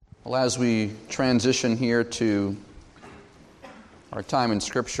Well, as we transition here to our time in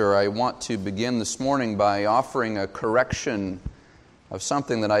Scripture, I want to begin this morning by offering a correction of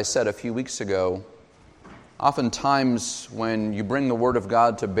something that I said a few weeks ago. Oftentimes, when you bring the Word of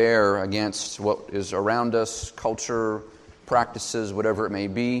God to bear against what is around us, culture, practices, whatever it may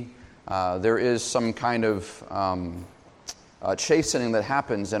be, there is some kind of chastening that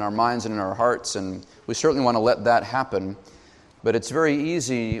happens in our minds and in our hearts, and we certainly want to let that happen. But it's very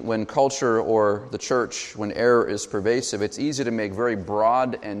easy when culture or the church, when error is pervasive, it's easy to make very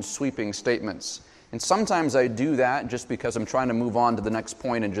broad and sweeping statements. And sometimes I do that just because I'm trying to move on to the next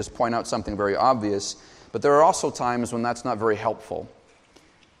point and just point out something very obvious. But there are also times when that's not very helpful.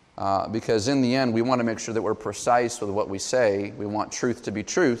 Because in the end, we want to make sure that we're precise with what we say. We want truth to be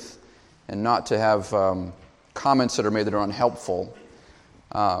truth and not to have comments that are made that are unhelpful.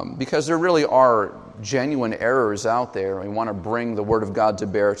 Because there really are genuine errors out there. We want to bring the Word of God to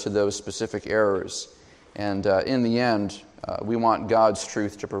bear to those specific errors. And in the end, we want God's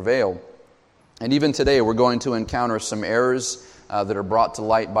truth to prevail. And even today, we're going to encounter some errors that are brought to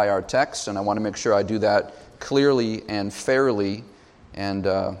light by our text, and I want to make sure I do that clearly and fairly and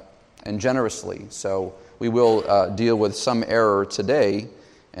generously. So we will deal with some error today,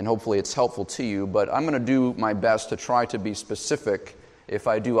 and hopefully it's helpful to you. But I'm going to do my best to try to be specific. If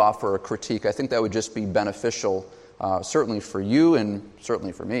I do offer a critique, I think that would just be beneficial, certainly for you and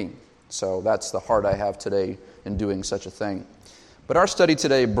certainly for me. So that's the heart I have today in doing such a thing. But our study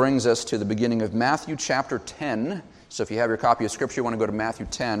today brings us to the beginning of Matthew chapter 10. So if you have your copy of Scripture, you want to go to Matthew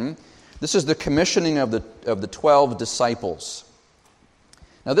 10. This is the commissioning of the 12 disciples.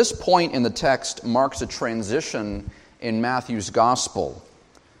 Now this point in the text marks a transition in Matthew's gospel.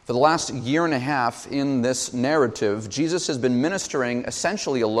 For the last year and a half in this narrative, Jesus has been ministering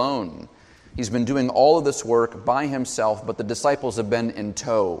essentially alone. He's been doing all of this work by himself, but the disciples have been in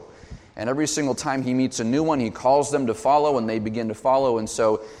tow. And every single time he meets a new one, he calls them to follow, and they begin to follow. And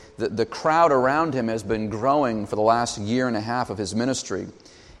so the crowd around him has been growing for the last year and a half of his ministry.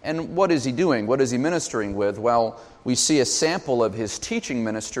 And what is he doing? What is he ministering with? Well, we see a sample of his teaching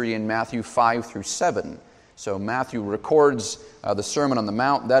ministry in Matthew 5 through 7. So Matthew records the Sermon on the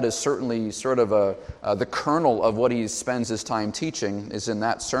Mount. That is certainly sort of the kernel of what he spends his time teaching is in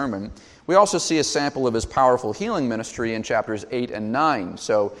that sermon. We also see a sample of his powerful healing ministry in chapters 8 and 9.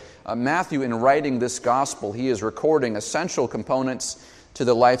 So Matthew, in writing this gospel, he is recording essential components to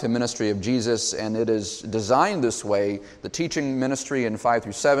the life and ministry of Jesus, and it is designed this way: the teaching ministry in 5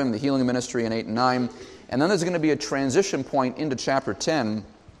 through 7, the healing ministry in 8 and 9, and then there's going to be a transition point into chapter 10.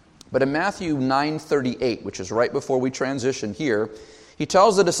 But in Matthew 9:38, which is right before we transition here, he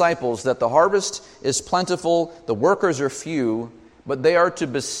tells the disciples that the harvest is plentiful, the workers are few, but they are to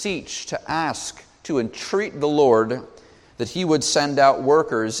beseech, to ask, to entreat the Lord that he would send out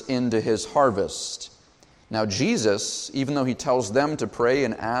workers into his harvest. Now Jesus, even though he tells them to pray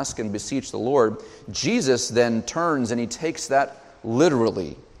and ask and beseech the Lord, Jesus then turns and he takes that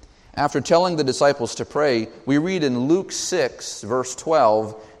literally. After telling the disciples to pray, we read in Luke 6, verse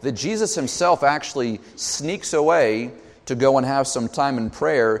 12, that Jesus himself actually sneaks away to go and have some time in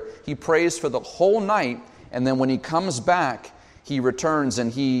prayer. He prays for the whole night, and then when he comes back, he returns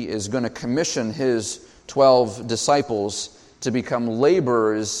and he is going to commission his 12 disciples to become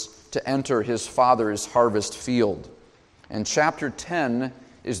laborers to enter his Father's harvest field. And chapter 10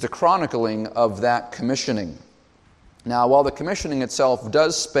 is the chronicling of that commissioning. Now, while the commissioning itself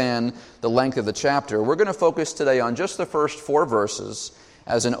does span the length of the chapter, we're going to focus today on just the first 4 verses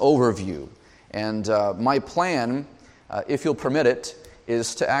as an overview. And my plan, if you'll permit it,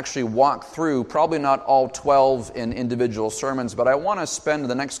 is to actually walk through, probably not all 12 in individual sermons, but I want to spend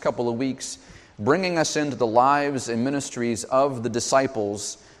the next couple of weeks bringing us into the lives and ministries of the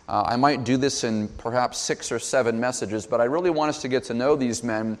disciples. I might do this in perhaps 6 or 7 messages, but I really want us to get to know these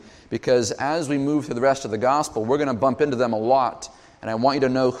men, because as we move through the rest of the gospel, we're going to bump into them a lot. And I want you to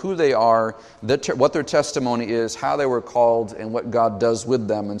know who they are, what their testimony is, how they were called, and what God does with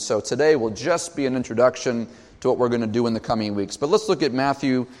them. And so today will just be an introduction to what we're going to do in the coming weeks. But let's look at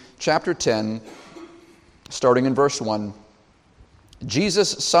Matthew chapter 10, starting in verse 1.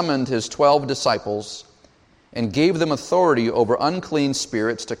 Jesus summoned his 12 disciples and gave them authority over unclean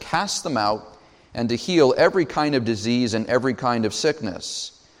spirits to cast them out and to heal every kind of disease and every kind of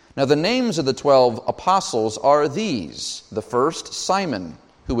sickness. Now the names of the 12 apostles are these: the first, Simon,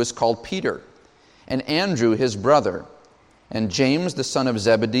 who was called Peter, and Andrew his brother, and James the son of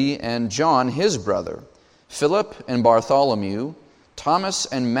Zebedee, and John his brother, Philip and Bartholomew, Thomas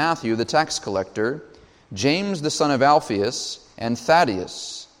and Matthew the tax collector, James the son of Alphaeus, and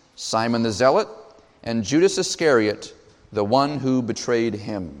Thaddeus, Simon the Zealot, and Judas Iscariot, the one who betrayed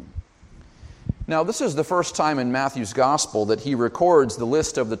him. Now, this is the first time in Matthew's Gospel that he records the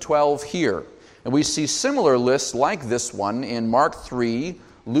list of the 12 here. And we see similar lists like this one in Mark 3,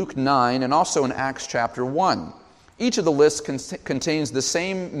 Luke 9, and also in Acts chapter 1. Each of the lists contains the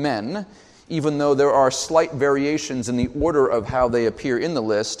same men, even though there are slight variations in the order of how they appear in the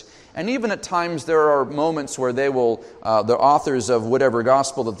list. And even at times there are moments where they will, the authors of whatever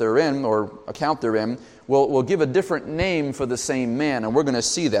gospel that they're in, or account they're in, will give a different name for the same man. And we're going to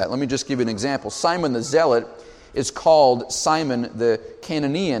see that. Let me just give you an example. Simon the Zealot is called Simon the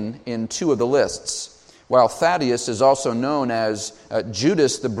Cananean in two of the lists, while Thaddeus is also known as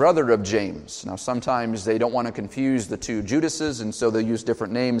Judas, the brother of James. Now, sometimes they don't want to confuse the two Judases, and so they use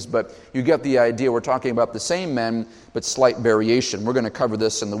different names, but you get the idea. We're talking about the same men, but slight variation. We're going to cover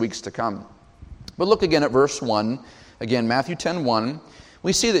this in the weeks to come. But look again at verse 1. Again, Matthew 10:1.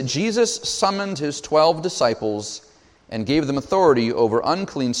 We see that Jesus summoned his 12 disciples and gave them authority over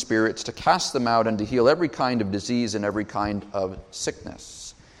unclean spirits to cast them out and to heal every kind of disease and every kind of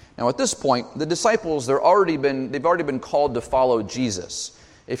sickness. Now, at this point, the disciples, they've already been called to follow Jesus.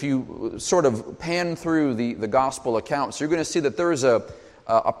 If you sort of pan through the gospel accounts, you're going to see that there's a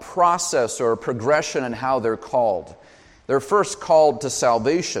process or a progression in how they're called. They're first called to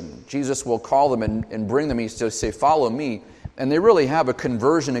salvation. Jesus will call them and bring them. He's to say, "Follow me." And they really have a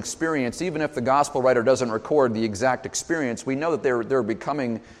conversion experience. Even if the gospel writer doesn't record the exact experience, we know that they're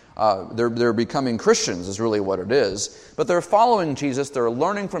becoming Christians is really what it is. But they're following Jesus. They're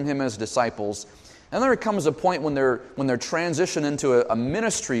learning from him as disciples. And there comes a point when they're transitioned into a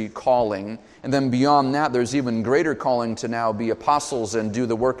ministry calling. And then beyond that, there's even greater calling to now be apostles and do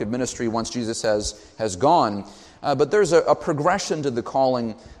the work of ministry once Jesus has gone. But there's a progression to the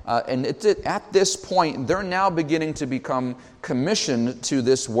calling. And at this point, they're now beginning to become commissioned to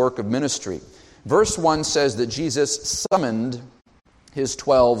this work of ministry. Verse 1 says that Jesus summoned his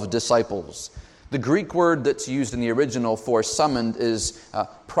 12 disciples. The Greek word that's used in the original for summoned is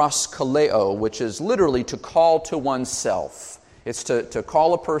proskaleo, which is literally to call to oneself. It's to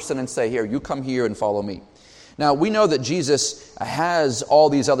call a person and say, "Here, you come here and follow me." Now, we know that Jesus has all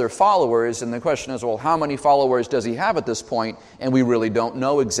these other followers, and the question is, well, how many followers does he have at this point? And we really don't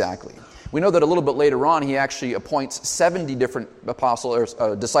know exactly. We know that a little bit later on, he actually appoints 70 different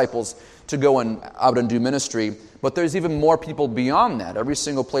disciples to go out and do ministry. But there's even more people beyond that. Every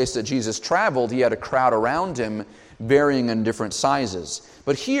single place that Jesus traveled, he had a crowd around him, varying in different sizes.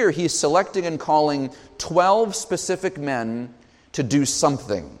 But here, he's selecting and calling 12 specific men to do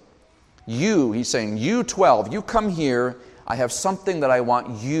something. He's saying, you 12, you come here. I have something that I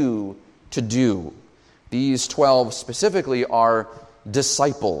want you to do. These 12 specifically are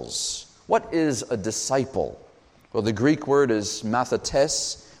disciples. What is a disciple? Well, the Greek word is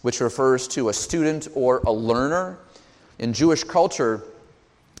mathetes, which refers to a student or a learner. In Jewish culture,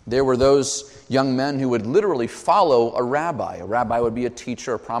 there were those young men who would literally follow a rabbi. A rabbi would be a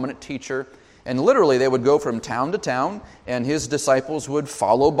teacher, a prominent teacher. And literally, they would go from town to town, and his disciples would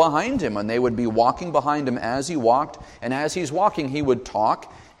follow behind him, and they would be walking behind him as he walked. And as he's walking, he would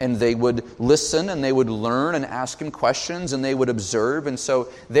talk, and they would listen, and they would learn and ask him questions, and they would observe. And so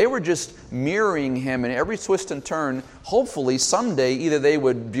they were just mirroring him in every twist and turn. Hopefully, someday, either they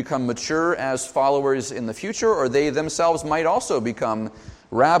would become mature as followers in the future, or they themselves might also become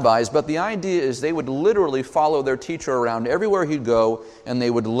rabbis. But the idea is they would literally follow their teacher around everywhere he'd go, and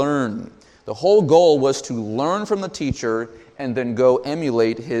they would learn. The whole goal was to learn from the teacher and then go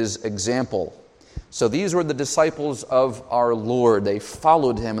emulate his example. So these were the disciples of our Lord. They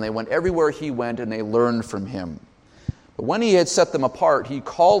followed him, and they went everywhere he went, and they learned from him. But when he had set them apart, he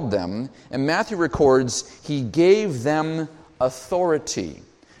called them, and Matthew records he gave them authority.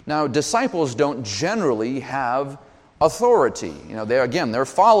 Now, disciples don't generally have authority. They're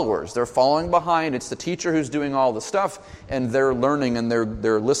followers. They're following behind. It's the teacher who's doing all the stuff, and they're learning, and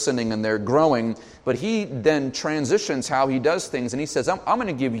they're listening, and they're growing. But he then transitions how he does things, and he says, I'm going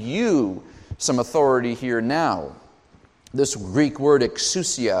to give you some authority here now. This Greek word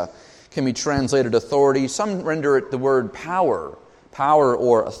exousia can be translated authority. Some render it the word power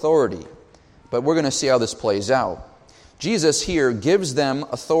or authority. But we're going to see how this plays out. Jesus here gives them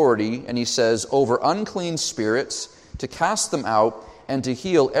authority, and he says, over unclean spirits, to cast them out, and to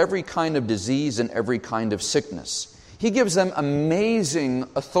heal every kind of disease and every kind of sickness. He gives them amazing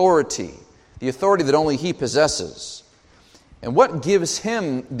authority, the authority that only he possesses. And what gives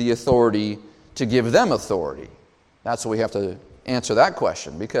him the authority to give them authority? That's what we have to answer that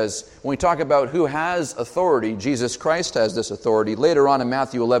question, because when we talk about who has authority, Jesus Christ has this authority. Later on in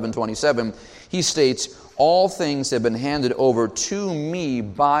Matthew 11:27, he states, all things have been handed over to me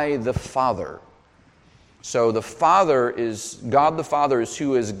by the Father. So the Father is, God the Father is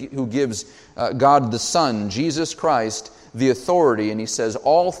who gives God the Son, Jesus Christ, the authority, and he says,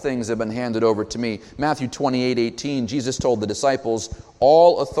 all things have been handed over to me. Matthew 28:18, Jesus told the disciples,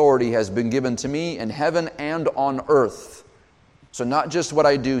 all authority has been given to me in heaven and on earth. So not just what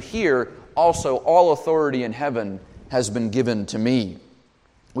I do here, also all authority in heaven has been given to me.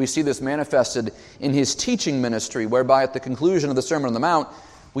 We see this manifested in his teaching ministry, whereby at the conclusion of the Sermon on the Mount,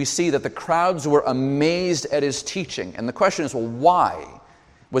 we see that the crowds were amazed at his teaching. And the question is, well, why?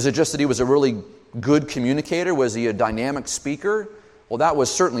 Was it just that he was a really good communicator? Was he a dynamic speaker? Well, that was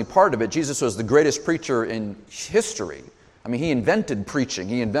certainly part of it. Jesus was the greatest preacher in history. I mean, he invented preaching.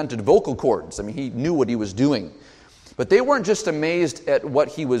 He invented vocal cords. I mean, he knew what he was doing. But they weren't just amazed at what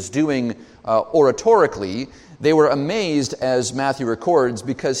he was doing oratorically. They were amazed, as Matthew records,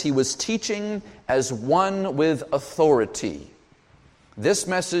 because he was teaching as one with authority. This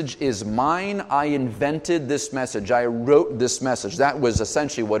message is mine. I invented this message. I wrote this message. That was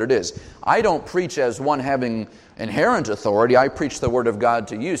essentially what it is. I don't preach as one having inherent authority. I preach the Word of God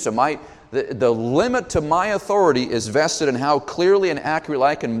to you. So the limit to my authority is vested in how clearly and accurately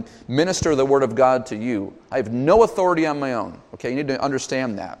I can minister the Word of God to you. I have no authority on my own. Okay, you need to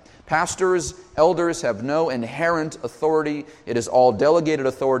understand that. Pastors, elders have no inherent authority. It is all delegated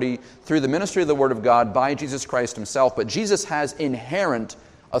authority through the ministry of the Word of God by Jesus Christ himself. But Jesus has inherent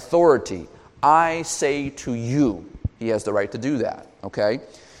authority. I say to you, he has the right to do that. Okay?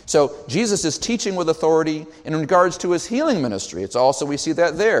 So Jesus is teaching with authority in regards to his healing ministry. It's also, we see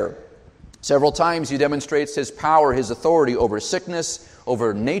that there. Several times he demonstrates his power, his authority over sickness,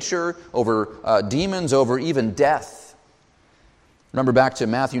 over nature, over demons, over even death. Remember back to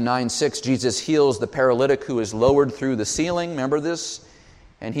Matthew 9:6, Jesus heals the paralytic who is lowered through the ceiling. Remember this?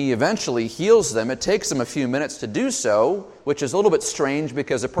 And he eventually heals them. It takes them a few minutes to do so, which is a little bit strange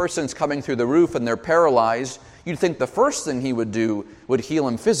because a person's coming through the roof and they're paralyzed. You'd think the first thing he would do would heal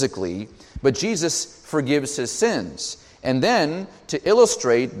him physically, but Jesus forgives his sins. And then, to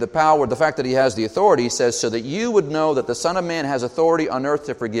illustrate the power, the fact that he has the authority, he says, so that you would know that the Son of Man has authority on earth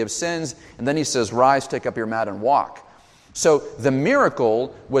to forgive sins. And then he says, rise, take up your mat and walk. So the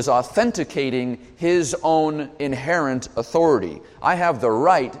miracle was authenticating his own inherent authority. I have the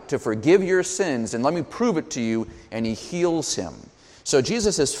right to forgive your sins, and let me prove it to you, and he heals him. So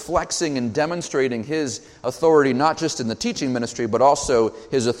Jesus is flexing and demonstrating his authority, not just in the teaching ministry, but also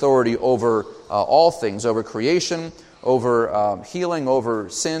his authority over all things, over creation, over healing, over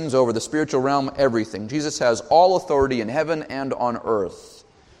sins, over the spiritual realm, everything. Jesus has all authority in heaven and on earth.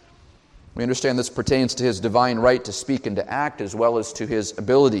 We understand this pertains to his divine right to speak and to act, as well as to his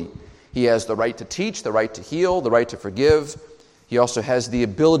ability. He has the right to teach, the right to heal, the right to forgive. He also has the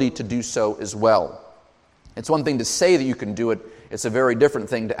ability to do so as well. It's one thing to say that you can do it. It's a very different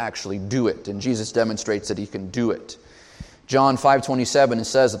thing to actually do it. And Jesus demonstrates that he can do it. John 5:27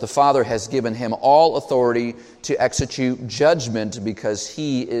 says that the Father has given him all authority to execute judgment because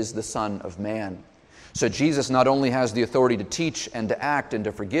he is the Son of Man. So Jesus not only has the authority to teach and to act and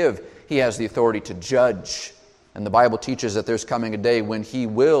to forgive, he has the authority to judge. And the Bible teaches that there's coming a day when he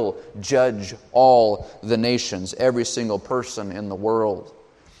will judge all the nations, every single person in the world.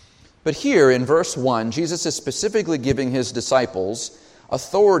 But here in verse 1, Jesus is specifically giving his disciples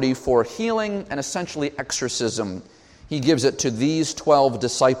authority for healing and essentially exorcism. He gives it to these 12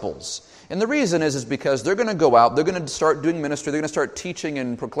 disciples. And the reason is because they're going to go out, they're going to start doing ministry, they're going to start teaching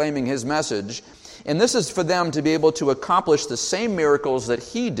and proclaiming his message. And this is for them to be able to accomplish the same miracles that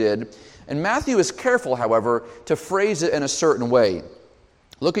he did. And Matthew is careful, however, to phrase it in a certain way.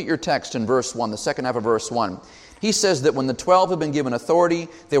 Look at your text in verse 1, the second half of verse 1. He says that when the 12 had been given authority,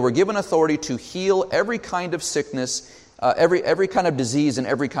 they were given authority to heal every kind of sickness, every kind of disease and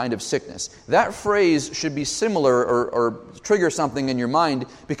every kind of sickness. That phrase should be similar or trigger something in your mind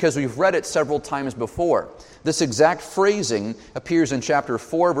because we've read it several times before. This exact phrasing appears in chapter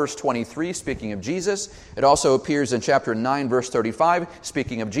 4, verse 23, speaking of Jesus. It also appears in chapter 9, verse 35,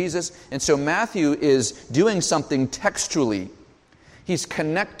 speaking of Jesus. And so Matthew is doing something textually. He's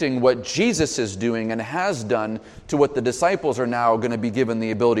connecting what Jesus is doing and has done to what the disciples are now going to be given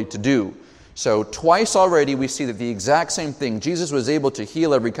the ability to do. So twice already we see that the exact same thing. Jesus was able to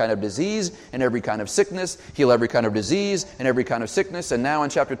heal every kind of disease and every kind of sickness, heal every kind of disease and every kind of sickness. And now in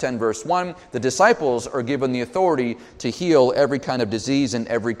chapter 10, verse 1, the disciples are given the authority to heal every kind of disease and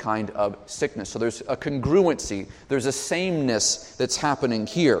every kind of sickness. So there's a congruency. There's a sameness that's happening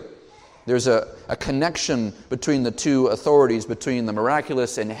here. There's a connection between the two authorities, between the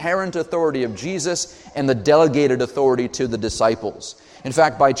miraculous inherent authority of Jesus and the delegated authority to the disciples. In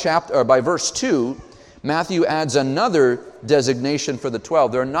fact, by verse 2, Matthew adds another designation for the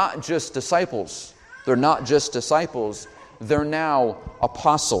 12. They're not just disciples. They're not just disciples. They're now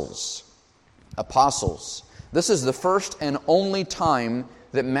apostles. Apostles. This is the first and only time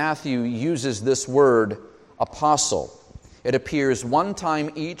that Matthew uses this word, apostle. It appears one time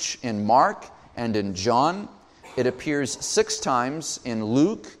each in Mark and in John. It appears 6 times in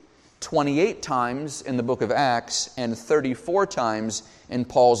Luke, 28 times in the book of Acts, and 34 times in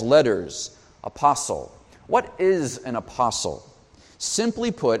Paul's letters. Apostle. What is an apostle?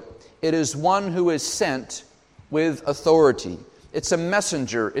 Simply put, it is one who is sent with authority. It's a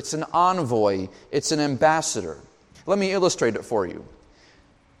messenger, it's an envoy, it's an ambassador. Let me illustrate it for you.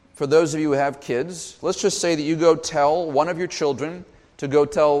 For those of you who have kids, let's just say that you go tell one of your children to go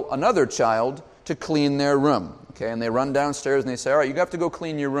tell another child to clean their room. Okay, and they run downstairs and they say, all right, you have to go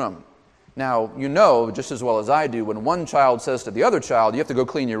clean your room. Now, you know just as well as I do, when one child says to the other child, you have to go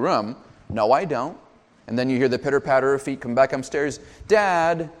clean your room. No, I don't. And then you hear the pitter-patter of feet come back upstairs.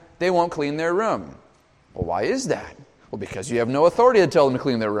 Dad, they won't clean their room. Well, why is that? Well, because you have no authority to tell them to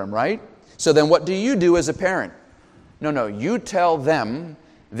clean their room, right? So then what do you do as a parent? No, you tell them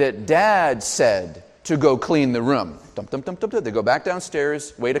that Dad said to go clean the room. They go back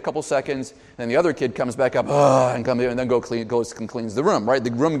downstairs, wait a couple seconds, and the other kid comes back up and comes in and then goes and cleans the room, right?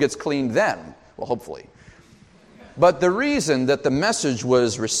 The room gets cleaned then. Well, hopefully. But the reason that the message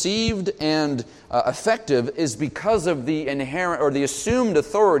was received and effective is because of the inherent or the assumed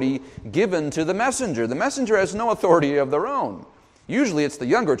authority given to the messenger. The messenger has no authority of their own. Usually it's the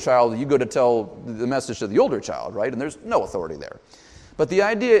younger child that you go to tell the message to the older child, right? And there's no authority there. But the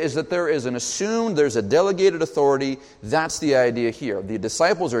idea is that there's a delegated authority. That's the idea here. The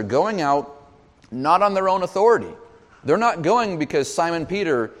disciples are going out not on their own authority. They're not going because Simon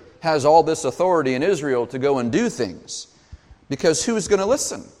Peter has all this authority in Israel to go and do things. Because who's going to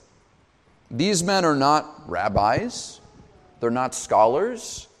listen? These men are not rabbis. They're not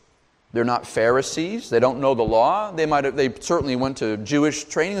scholars. They're not Pharisees. They don't know the law. They certainly went to Jewish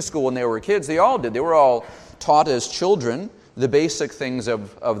training school when they were kids. They all did. They were all taught as children the basic things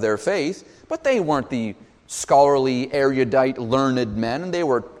of their faith, but they weren't the scholarly, erudite, learned men. They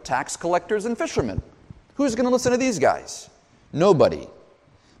were tax collectors and fishermen. Who's going to listen to these guys? Nobody.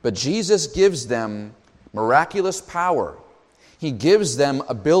 But Jesus gives them miraculous power. He gives them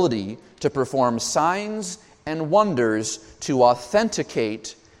ability to perform signs and wonders to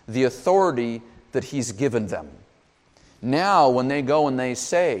authenticate the authority that He's given them. Now, when they go and they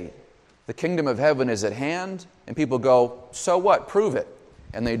say, the kingdom of heaven is at hand, and people go, so what? Prove it.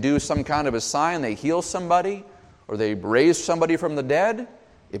 And they do some kind of a sign, they heal somebody, or they raise somebody from the dead,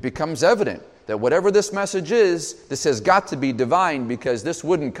 it becomes evident that whatever this message is, this has got to be divine because this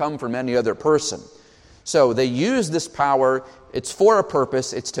wouldn't come from any other person. So they use this power. It's for a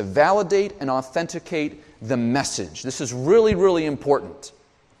purpose. It's to validate and authenticate the message. This is really, really important.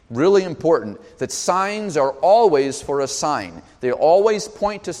 Really important that signs are always for a sign. They always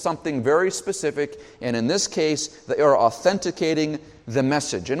point to something very specific, and in this case, they are authenticating the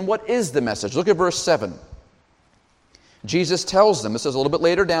message. And what is the message? Look at verse 7. Jesus tells them, this is a little bit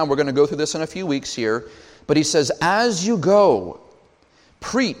later down, we're going to go through this in a few weeks here, but He says, as you go,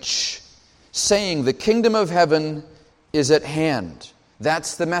 preach, saying the kingdom of heaven is at hand.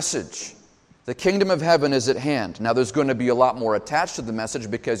 That's the message. The kingdom of heaven is at hand. Now, there's going to be a lot more attached to the message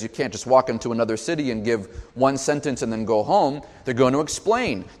because you can't just walk into another city and give one sentence and then go home. They're going to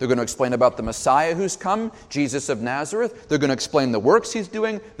explain. They're going to explain about the Messiah who's come, Jesus of Nazareth. They're going to explain the works He's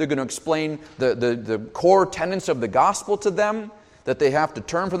doing. They're going to explain the core tenets of the gospel to them, that they have to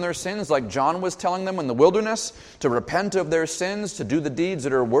turn from their sins like John was telling them in the wilderness, to repent of their sins, to do the deeds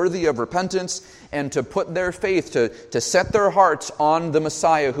that are worthy of repentance, and to put their faith, to set their hearts on the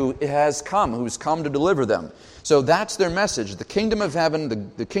Messiah who's come to deliver them. So that's their message. The kingdom of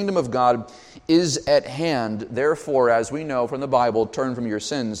heaven, the kingdom of God is at hand. Therefore, as we know from the Bible, turn from your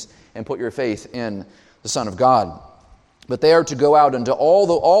sins and put your faith in the Son of God. But they are to go out into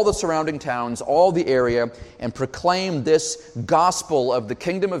all the surrounding towns, all the area, and proclaim this gospel of the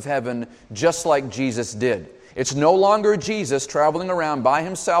kingdom of heaven just like Jesus did. It's no longer Jesus traveling around by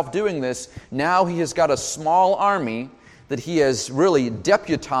Himself doing this. Now He has got a small army that He has really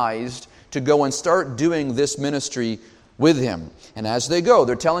deputized to go and start doing this ministry with Him. And as they go,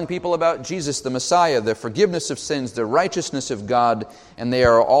 they're telling people about Jesus, the Messiah, the forgiveness of sins, the righteousness of God, and they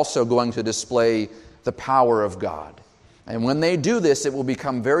are also going to display the power of God. And when they do this, it will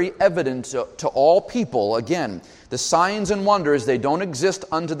become very evident to all people. Again, the signs and wonders, they don't exist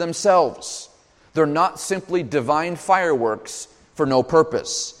unto themselves. They're not simply divine fireworks for no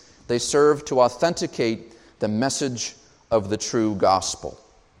purpose. They serve to authenticate the message of the true gospel.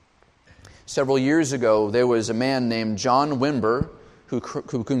 Several years ago, there was a man named John Wimber who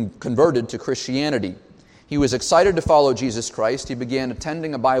converted to Christianity. He was excited to follow Jesus Christ. He began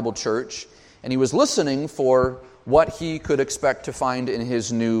attending a Bible church, and he was listening for what he could expect to find in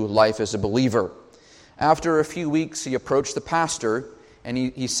his new life as a believer. After a few weeks, he approached the pastor, and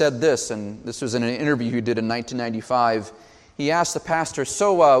he said this, and this was in an interview he did in 1995. He asked the pastor,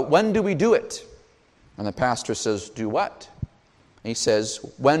 "So when do we do it?" And the pastor says, "Do what?" And he says,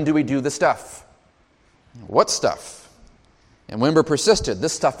 "When do we do the stuff?" "What stuff?" And Wimber persisted,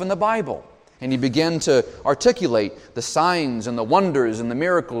 "This stuff in the Bible." And he began to articulate the signs and the wonders and the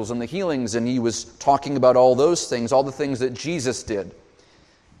miracles and the healings, and he was talking about all those things, all the things that Jesus did.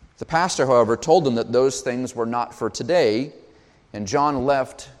 The pastor, however, told him that those things were not for today, and John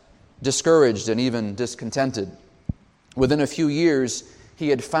left discouraged and even discontented. Within a few years, he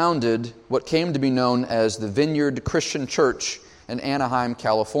had founded what came to be known as the Vineyard Christian Church in Anaheim,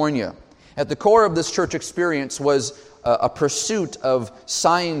 California. At the core of this church experience was a pursuit of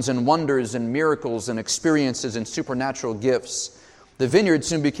signs and wonders and miracles and experiences and supernatural gifts. The Vineyard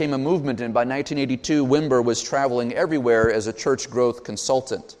soon became a movement, and by 1982, Wimber was traveling everywhere as a church growth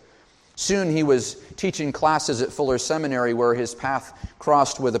consultant. Soon he was teaching classes at Fuller Seminary, where his path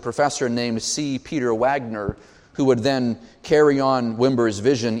crossed with a professor named C. Peter Wagner, who would then carry on Wimber's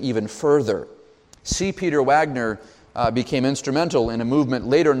vision even further. C. Peter Wagner became instrumental in a movement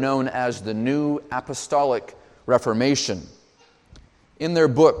later known as the New Apostolic Reformation. In their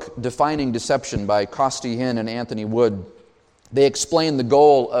book, Defining Deception by Costi Hinn and Anthony Wood, they explain the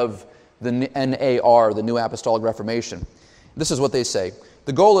goal of the NAR, the New Apostolic Reformation. This is what they say.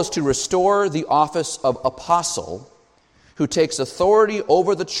 The goal is to restore the office of apostle who takes authority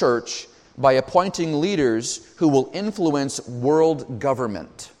over the church by appointing leaders who will influence world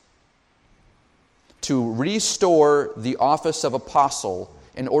government. To restore the office of apostle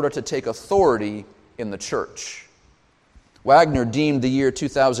in order to take authority in the church. Wagner deemed the year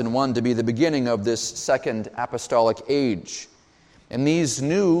 2001 to be the beginning of this second apostolic age. And these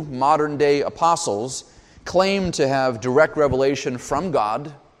new modern-day apostles claim to have direct revelation from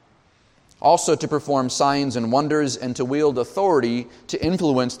God, also to perform signs and wonders and to wield authority to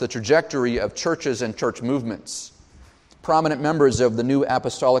influence the trajectory of churches and church movements. Prominent members of the New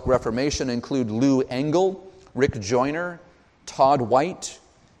Apostolic Reformation include Lou Engle, Rick Joyner, Todd White,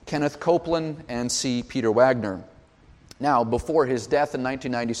 Kenneth Copeland, and C. Peter Wagner. Now, before his death in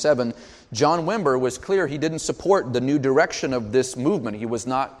 1997, John Wimber was clear he didn't support the new direction of this movement. He was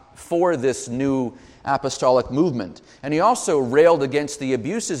not for this new apostolic movement. And he also railed against the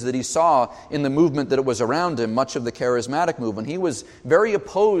abuses that he saw in the movement that was around him, much of the charismatic movement. He was very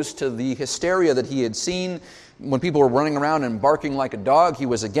opposed to the hysteria that he had seen when people were running around and barking like a dog. He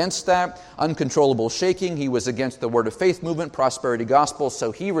was against that. Uncontrollable shaking. He was against the Word of Faith movement, prosperity gospel.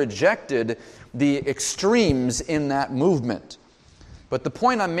 So he rejected the extremes in that movement. But the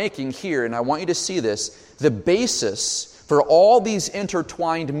point I'm making here, and I want you to see this, the basis for all these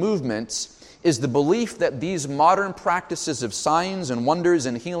intertwined movements is the belief that these modern practices of signs and wonders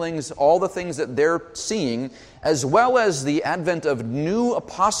and healings, all the things that they're seeing, as well as the advent of new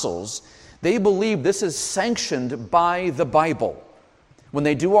apostles, they believe this is sanctioned by the Bible. When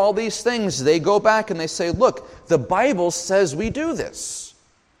they do all these things, they go back and they say, look, the Bible says we do this.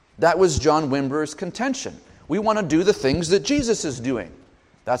 That was John Wimber's contention. We want to do the things that Jesus is doing.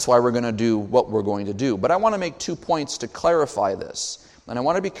 That's why we're going to do what we're going to do. But I want to make 2 points to clarify this. And I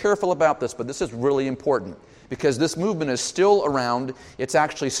want to be careful about this, but this is really important because this movement is still around, it's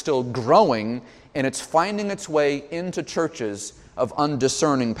actually still growing, and it's finding its way into churches of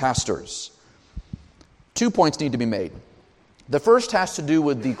undiscerning pastors. 2 points need to be made. The first has to do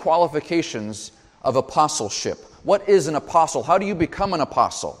with the qualifications of apostleship. What is an apostle? How do you become an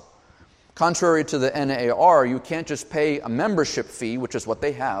apostle? Contrary to the NAR, you can't just pay a membership fee, which is what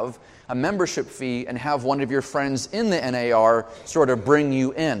they have, a membership fee, and have one of your friends in the NAR sort of bring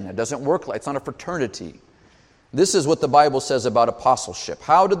you in. It doesn't work like, it's not a fraternity. This is what the Bible says about apostleship.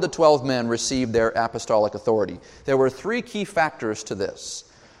 How did the 12 men receive their apostolic authority? There were 3 key factors to this.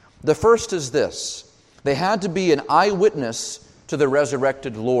 The first is this: they had to be an eyewitness to the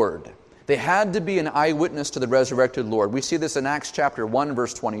resurrected Lord. They had to be an eyewitness to the resurrected Lord. We see this in Acts chapter 1,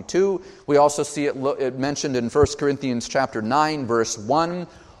 verse 22. We also see it mentioned in 1 Corinthians chapter 9, verse 1.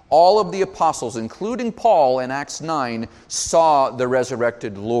 All of the apostles, including Paul in Acts 9, saw the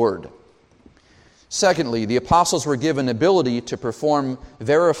resurrected Lord. Secondly, the apostles were given ability to perform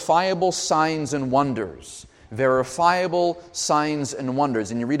verifiable signs and wonders. Verifiable signs and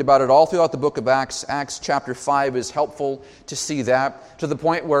wonders. And you read about it all throughout the book of Acts. Acts chapter 5 is helpful to see that, to the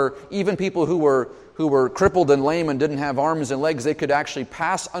point where even people who were crippled and lame and didn't have arms and legs, they could actually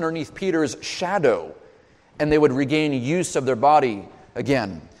pass underneath Peter's shadow and they would regain use of their body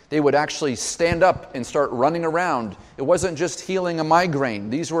again. They would actually stand up and start running around. It wasn't just healing a migraine.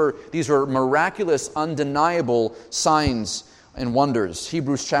 These were miraculous, undeniable signs and wonders.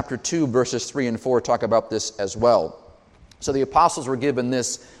 Hebrews chapter 2, verses 3 and 4 talk about this as well. So the apostles were given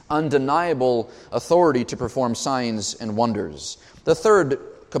this undeniable authority to perform signs and wonders. The third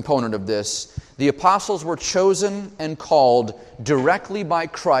component of this, the apostles were chosen and called directly by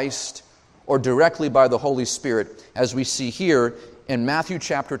Christ or directly by the Holy Spirit, as we see here in Matthew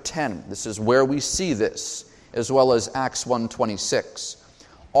chapter 10. This is where we see this, as well as Acts 1:26.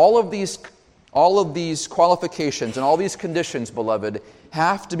 All of these qualifications and all these conditions, beloved,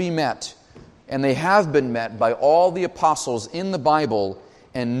 have to be met, and they have been met by all the apostles in the Bible,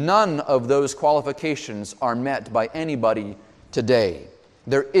 and none of those qualifications are met by anybody today.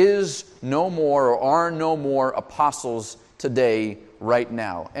 There is no more or are no more apostles today right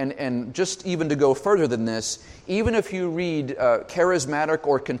now. And just even to go further than this, even if you read charismatic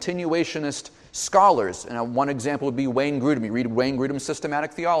or continuationist scholars, and one example would be Wayne Grudem. You read Wayne Grudem's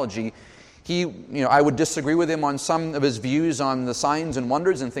Systematic Theology. I would disagree with him on some of his views on the signs and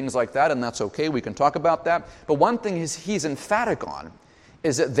wonders and things like that, and that's okay. We can talk about that. But one thing he's emphatic on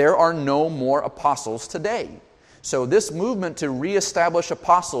is that there are no more apostles today. So this movement to reestablish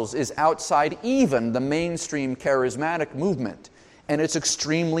apostles is outside even the mainstream charismatic movement. And it's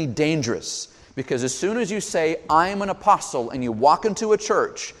extremely dangerous, because as soon as you say, I'm an apostle, and you walk into a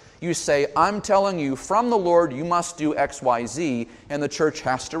church, you say, I'm telling you from the Lord you must do X, Y, Z, and the church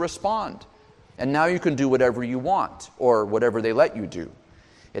has to respond. And now you can do whatever you want, or whatever they let you do.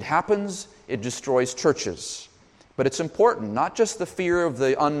 It happens, it destroys churches. But it's important, not just the fear of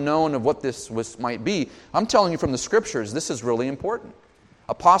the unknown of what this might be. I'm telling you from the Scriptures, this is really important.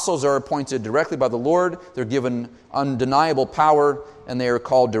 Apostles are appointed directly by the Lord. They're given undeniable power, and they are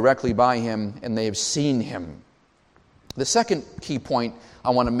called directly by Him, and they have seen Him. The second key point I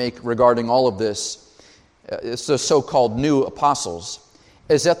want to make regarding all of this, is the so-called new apostles,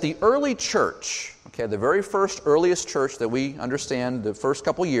 is that the early church, the very earliest church that we understand, the first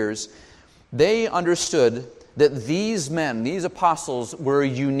couple years, they understood that these men, these apostles, were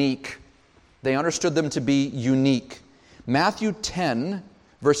unique. They understood them to be unique. Matthew 10,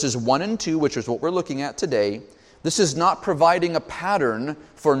 verses 1 and 2, which is what we're looking at today, this is not providing a pattern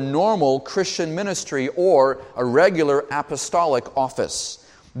for normal Christian ministry or a regular apostolic office.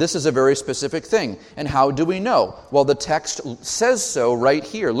 This is a very specific thing. And how do we know? Well, the text says so right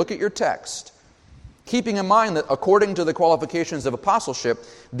here. Look at your text. Keeping in mind that according to the qualifications of apostleship,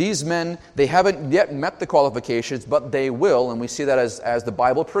 these men, they haven't yet met the qualifications, but they will. And we see that as the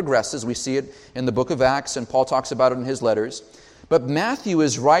Bible progresses. We see it in the book of Acts, and Paul talks about it in his letters. But Matthew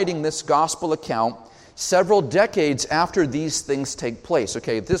is writing this gospel account several decades after these things take place.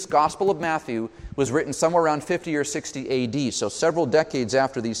 This Gospel of Matthew was written somewhere around 50 or 60 AD, so several decades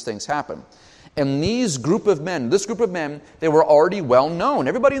after these things happen. And this group of men, they were already well known.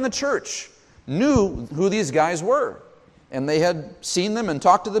 Everybody in the church knew who these guys were. And they had seen them and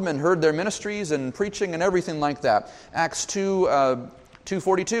talked to them and heard their ministries and preaching and everything like that. Acts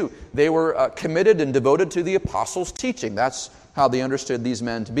 2:42, they were committed and devoted to the apostles' teaching. That's how they understood these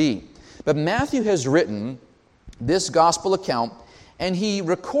men to be. But Matthew has written this gospel account, and he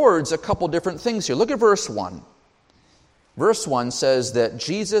records a couple different things here. Look at verse 1. Verse 1 says that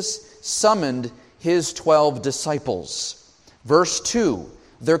Jesus summoned his 12 disciples. Verse 2,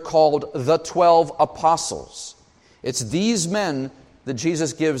 they're called the 12 apostles. It's these men that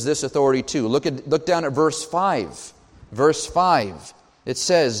Jesus gives this authority to. Look down at verse 5. Verse 5, it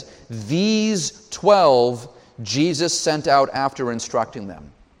says, these 12 Jesus sent out after instructing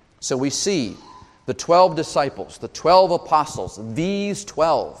them. So we see the 12 disciples, the 12 apostles, these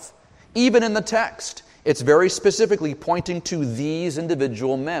 12. Even in the text, it's very specifically pointing to these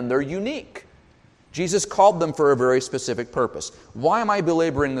individual men. They're unique. Jesus called them for a very specific purpose. Why am I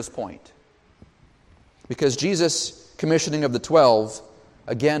belaboring this point? Because Jesus' commissioning of the 12,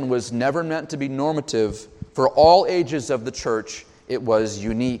 again, was never meant to be normative. For all ages of the church, it was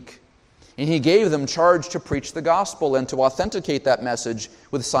unique. And he gave them charge to preach the gospel and to authenticate that message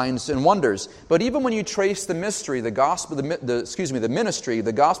with signs and wonders. But even when you trace the mystery, the gospel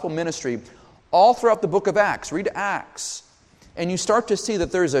ministry, all throughout the book of Acts, read Acts, and you start to see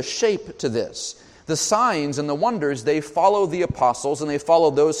that there's a shape to this. The signs and the wonders, they follow the apostles, and they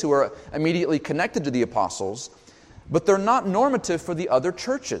follow those who are immediately connected to the apostles, but they're not normative for the other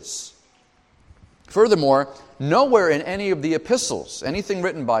churches. Furthermore, nowhere in any of the epistles, anything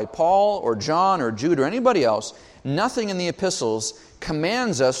written by Paul or John or Jude or anybody else, nothing in the epistles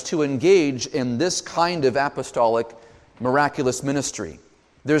commands us to engage in this kind of apostolic, miraculous ministry.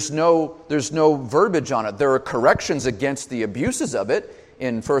 There's no verbiage on it. There are corrections against the abuses of it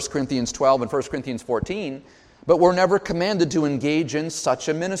in 1 Corinthians 12 and 1 Corinthians 14, but we're never commanded to engage in such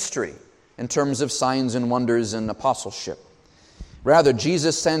a ministry in terms of signs and wonders and apostleship. Rather,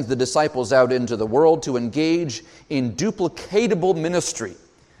 Jesus sends the disciples out into the world to engage in duplicatable ministry.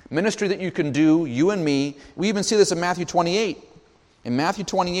 Ministry that you can do, you and me. We even see this in Matthew 28. In Matthew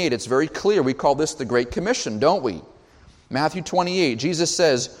 28, it's very clear. We call this the Great Commission, don't we? Matthew 28, Jesus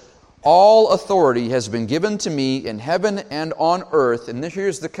says, "All authority has been given to me in heaven and on earth." And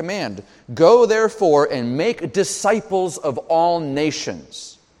here's the command. "Go therefore and make disciples of all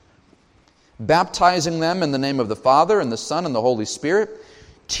nations, baptizing them in the name of the Father and the Son and the Holy Spirit,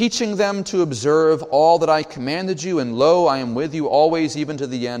 teaching them to observe all that I commanded you, and lo, I am with you always, even to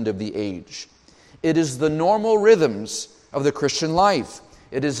the end of the age." It is the normal rhythms of the Christian life.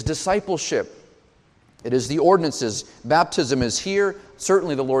 It is discipleship. It is the ordinances. Baptism is here.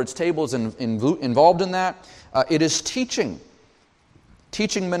 Certainly the Lord's table is involved in that. It is teaching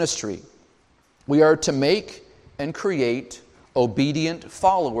ministry. We are to make and create obedient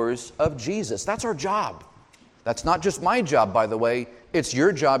followers of Jesus. That's our job. That's not just my job, by the way. It's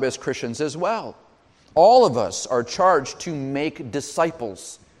your job as Christians as well. All of us are charged to make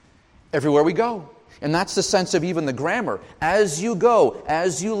disciples everywhere we go. And that's the sense of even the grammar. As you go,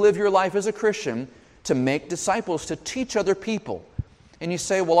 as you live your life as a Christian, to make disciples, to teach other people. And you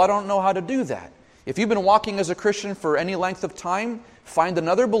say, well, I don't know how to do that. If you've been walking as a Christian for any length of time, find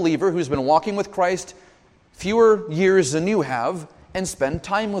another believer who's been walking with Christ fewer years than you have, and spend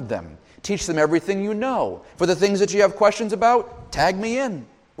time with them. Teach them everything you know. For the things that you have questions about, tag me in.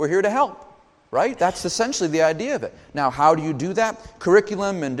 We're here to help. Right? That's essentially the idea of it. Now, how do you do that?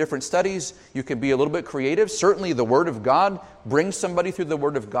 Curriculum and different studies. You can be a little bit creative. Certainly the Word of God. Bring somebody through the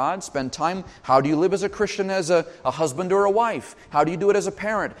Word of God. Spend time. How do you live as a Christian as a husband or a wife? How do you do it as a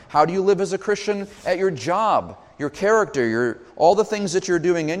parent? How do you live as a Christian at your job? Your character, all the things that you're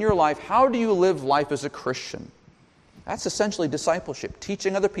doing in your life. How do you live life as a Christian? That's essentially discipleship.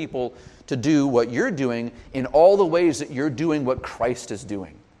 Teaching other people to do what you're doing in all the ways that you're doing what Christ is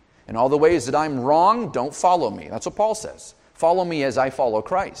doing. In all the ways that I'm wrong, don't follow me. That's what Paul says. Follow me as I follow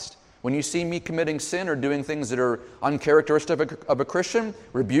Christ. When you see me committing sin or doing things that are uncharacteristic of a Christian,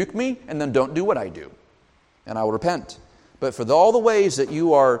 rebuke me and then don't do what I do. And I will repent. But for all the ways that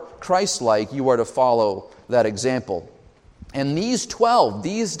you are Christ-like, you are to follow that example. And these 12,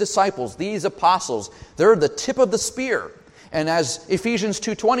 these disciples, these apostles, they're the tip of the spear. And as Ephesians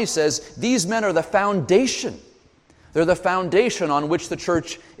 2:20 says, these men are the foundation. They're the foundation on which the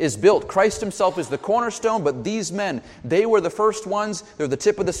church is built. Christ himself is the cornerstone, but these men, they were the first ones. They're the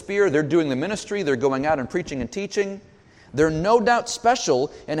tip of the spear. They're doing the ministry. They're going out and preaching and teaching. They're no doubt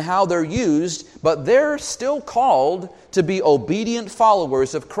special in how they're used, but they're still called to be obedient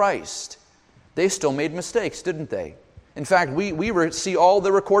followers of Christ. They still made mistakes, didn't they? In fact, we see all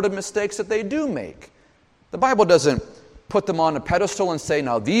the recorded mistakes that they do make. The Bible doesn't put them on a pedestal and say,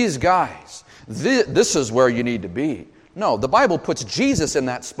 now these guys, this is where you need to be. No, the Bible puts Jesus in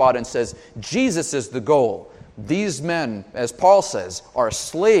that spot and says, Jesus is the goal. These men, as Paul says, are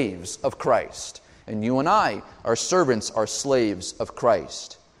slaves of Christ. And you and I are servants, are slaves of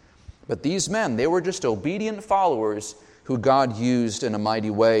Christ. But these men, they were just obedient followers who God used in a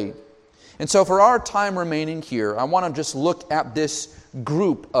mighty way. And so for our time remaining here, I want to just look at this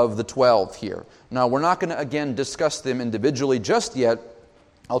group of the 12 here. Now, we're not going to, again, discuss them individually just yet.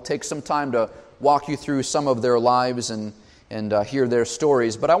 I'll take some time to walk you through some of their lives and hear their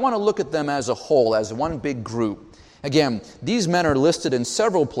stories. But I want to look at them as a whole, as one big group. Again, these men are listed in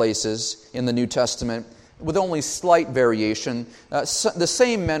several places in the New Testament with only slight variation. The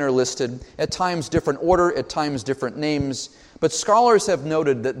same men are listed, at times different order, at times different names. But scholars have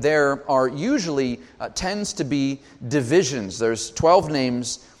noted that there are usually tends to be divisions. There's 12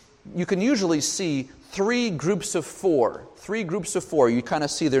 names. You can usually see three groups of four. You kind of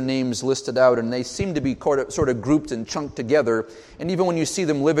see their names listed out, and they seem to be sort of grouped and chunked together. And even when you see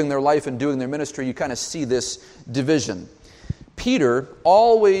them living their life and doing their ministry, you kind of see this division. Peter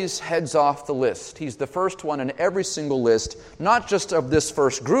always heads off the list. He's the first one in every single list, not just of this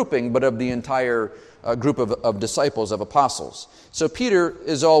first grouping, but of the entire group of disciples, of apostles. So Peter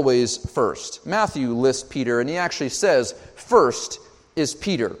is always first. Matthew lists Peter, and he actually says, first is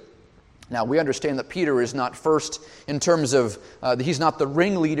Peter. Now, we understand that Peter is not first in terms of, he's not the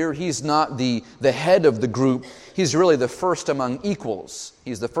ringleader, he's not the head of the group. He's really the first among equals.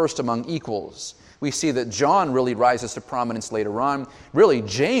 He's the first among equals. We see that John really rises to prominence later on. Really,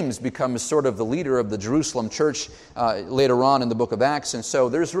 James becomes sort of the leader of the Jerusalem church later on in the book of Acts. And so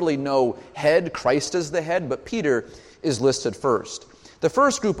there's really no head. Christ is the head, but Peter is listed first. The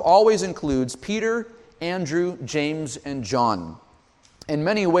first group always includes Peter, Andrew, James, and John. In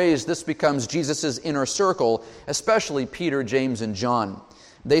many ways, this becomes Jesus' inner circle, especially Peter, James, and John.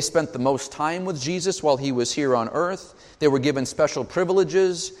 They spent the most time with Jesus while he was here on earth. They were given special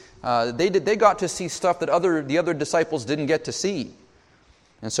privileges. They got to see stuff that the other disciples didn't get to see.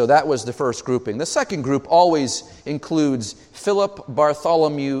 And so that was the first grouping. The second group always includes Philip,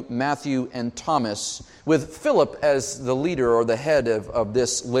 Bartholomew, Matthew, and Thomas, with Philip as the leader or the head of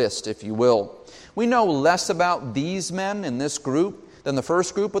this list, if you will. We know less about these men in this group than the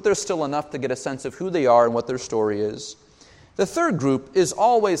first group, but there's still enough to get a sense of who they are and what their story is. The third group is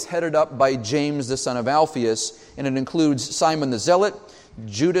always headed up by James, the son of Alphaeus, and it includes Simon the Zealot,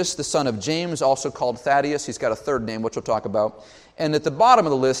 Judas, the son of James, also called Thaddeus. He's got a third name, which we'll talk about. And at the bottom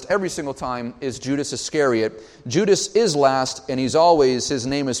of the list, every single time, is Judas Iscariot. Judas is last, and his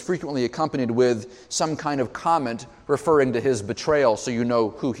name is frequently accompanied with some kind of comment referring to his betrayal, so you know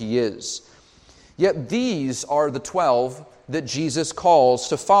who he is. Yet these are the 12 that Jesus calls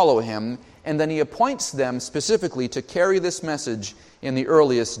to follow him, and then he appoints them specifically to carry this message in the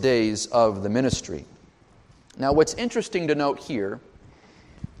earliest days of the ministry. Now, what's interesting to note here,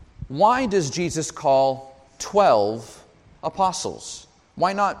 why does Jesus call 12 apostles?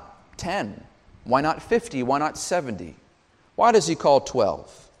 Why not 10? Why not 50? Why not 70? Why does he call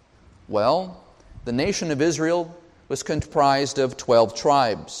 12? Well, the nation of Israel was comprised of 12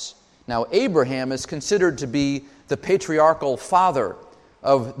 tribes. Now, Abraham is considered to be the patriarchal father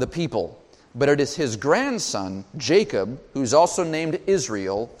of the people, but it is his grandson, Jacob, who's also named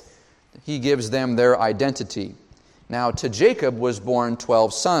Israel. He gives them their identity. Now, to Jacob was born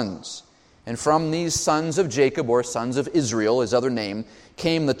 12 sons. And from these sons of Jacob, or sons of Israel, his other name,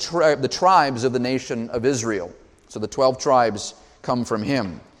 came the tribes of the nation of Israel. So the 12 tribes come from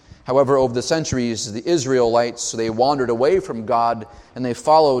him. However, over the centuries, the Israelites, they wandered away from God and they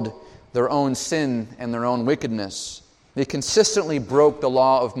followed their own sin and their own wickedness. They consistently broke the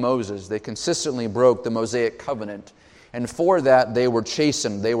law of Moses. They consistently broke the Mosaic covenant. And for that, they were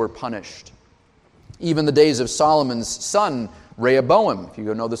chastened. They were punished. Even the days of Solomon's son, Rehoboam, if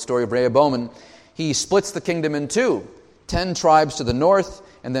you know the story of Rehoboam, he splits the kingdom in two. 10 tribes to the north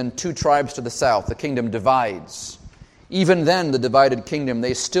and then 2 tribes to the south. The kingdom divides. Even then, the divided kingdom,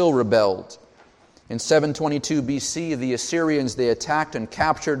 they still rebelled. In 722 BC, the Assyrians, they attacked and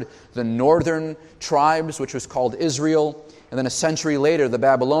captured the northern tribes, which was called Israel. And then a century later, the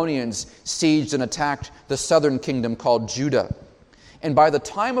Babylonians sieged and attacked the southern kingdom called Judah. And by the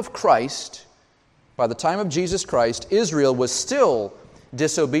time of Christ, by the time of Jesus Christ, Israel was still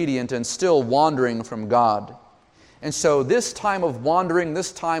disobedient and still wandering from God. And so this time of wandering,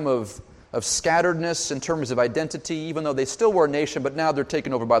 this time of scatteredness in terms of identity, even though they still were a nation, but now they're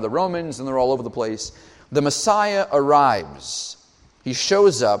taken over by the Romans and they're all over the place, the Messiah arrives. He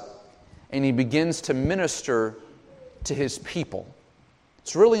shows up and he begins to minister to his people.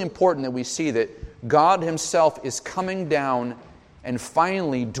 It's really important that we see that God himself is coming down and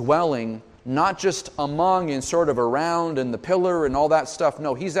finally dwelling not just among and sort of around and the pillar and all that stuff.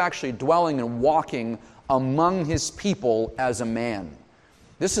 No, he's actually dwelling and walking among his people as a man.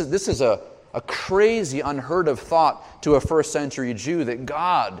 This is a crazy, unheard of thought to a first century Jew that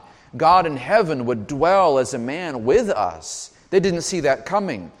God in heaven would dwell as a man with us. They didn't see that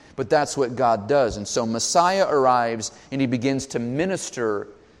coming, but that's what God does. And so Messiah arrives and he begins to minister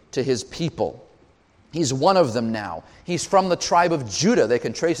to his people. He's one of them now. He's from the tribe of Judah. They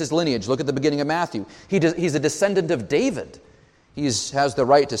can trace his lineage. Look at the beginning of Matthew. He's a descendant of David. He has the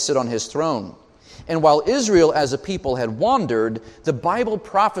right to sit on his throne. And while Israel as a people had wandered, the Bible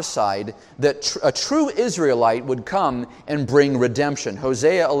prophesied that a true Israelite would come and bring redemption.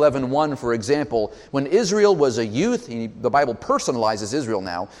 Hosea 11:1, for example, when Israel was a youth, the Bible personalizes Israel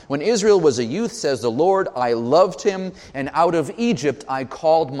now. When Israel was a youth, says the Lord, I loved him, and out of Egypt I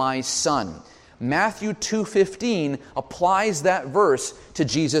called my son. Matthew 2:15 applies that verse to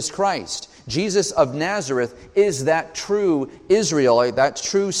Jesus Christ. Jesus of Nazareth is that true Israelite, that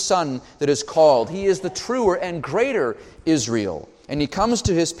true son that is called. He is the truer and greater Israel. And he comes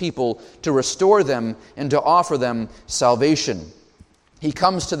to his people to restore them and to offer them salvation. He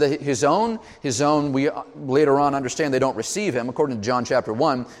comes to his own. His own, we later on understand they don't receive him, according to John chapter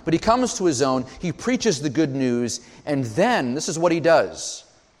 1. But he comes to his own. He preaches the good news. And then, this is what he does.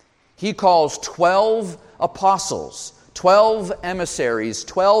 He calls 12 apostles, 12 emissaries,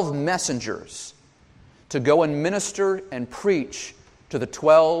 12 messengers to go and minister and preach to the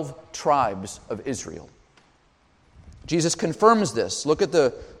 12 tribes of Israel. Jesus confirms this. Look at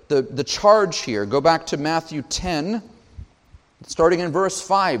the charge here. Go back to Matthew 10, starting in verse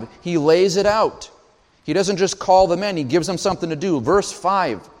 5. He lays it out. He doesn't just call them in, He gives them something to do. Verse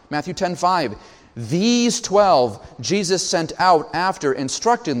 5, Matthew 10:5. These 12 Jesus sent out after,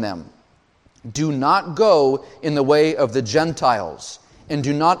 instructing them, do not go in the way of the Gentiles, and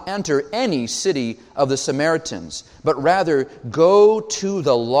do not enter any city of the Samaritans, but rather go to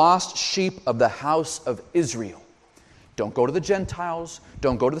the lost sheep of the house of Israel. Don't go to the Gentiles,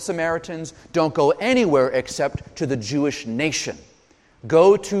 don't go to the Samaritans, don't go anywhere except to the Jewish nation.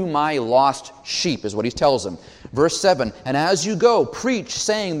 Go to my lost sheep, is what He tells them. Verse 7, and as you go, preach,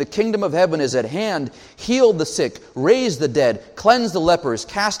 saying, the kingdom of heaven is at hand. Heal the sick, raise the dead, cleanse the lepers,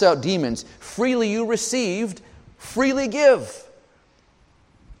 cast out demons. Freely you received, freely give.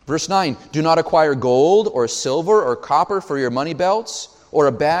 Verse 9, do not acquire gold or silver or copper for your money belts, or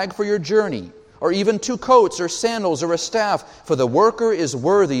a bag for your journey, or even 2 coats or sandals or a staff, for the worker is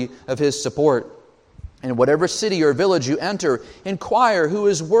worthy of his support. In whatever city or village you enter, inquire who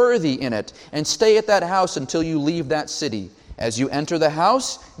is worthy in it, and stay at that house until you leave that city. As you enter the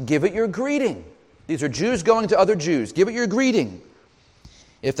house, give it your greeting. These are Jews going to other Jews. Give it your greeting.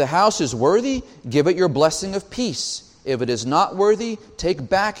 If the house is worthy, give it your blessing of peace. If it is not worthy, take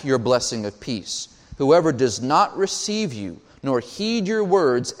back your blessing of peace. Whoever does not receive you, nor heed your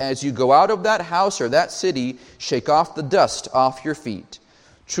words as you go out of that house or that city, shake off the dust off your feet.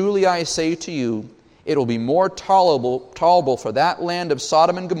 Truly I say to you, it will be more tolerable for that land of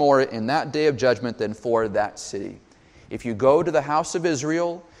Sodom and Gomorrah in that day of judgment than for that city. If you go to the house of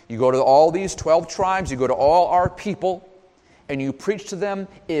Israel, you go to all these 12 tribes, you go to all our people, and you preach to them,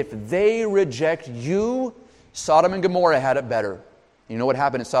 if they reject you, Sodom and Gomorrah had it better. You know what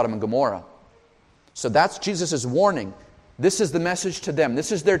happened in Sodom and Gomorrah? So that's Jesus' warning. This is the message to them.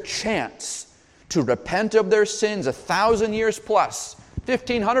 This is their chance to repent of their sins, 1,000 years plus,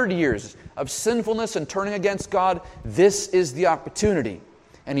 1,500 years of sinfulness and turning against God. This is the opportunity.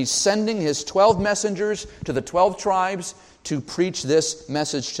 And He's sending His 12 messengers to the 12 tribes to preach this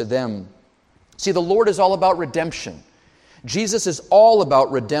message to them. See, the Lord is all about redemption. Jesus is all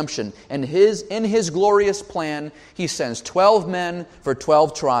about redemption. And in His glorious plan, He sends 12 men for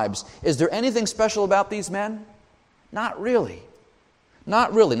 12 tribes. Is there anything special about these men? Not really.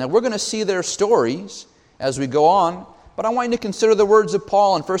 Not really. Now, we're going to see their stories as we go on. But I want you to consider the words of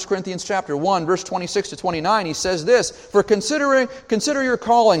Paul in 1 Corinthians chapter 1, verse 26 to 29. He says this, for consider your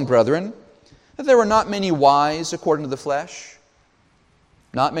calling, brethren, that there were not many wise according to the flesh,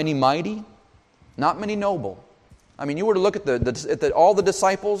 not many mighty, not many noble. I mean, you were to look at all the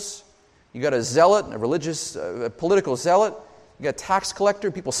disciples. You got a zealot, a religious, political zealot. You got a tax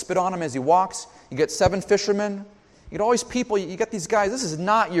collector. People spit on him as he walks. You got 7 fishermen. You got all these people. You got these guys. This is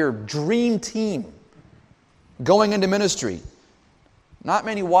not your dream team going into ministry. Not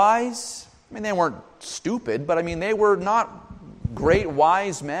many wise. I mean, they weren't stupid, but I mean, they were not great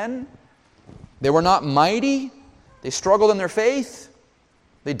wise men. They were not mighty. They struggled in their faith.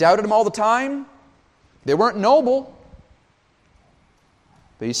 They doubted Him all the time. They weren't noble.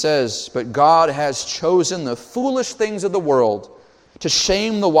 But he says, but God has chosen the foolish things of the world to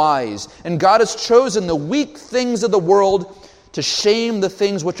shame the wise. And God has chosen the weak things of the world to shame the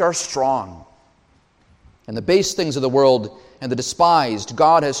things which are strong. And the base things of the world and the despised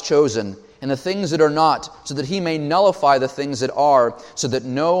God has chosen, and the things that are not, so that He may nullify the things that are, so that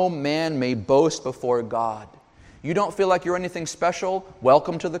no man may boast before God. You don't feel like you're anything special?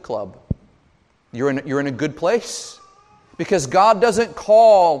 Welcome to the club. You're in a good place. Because God doesn't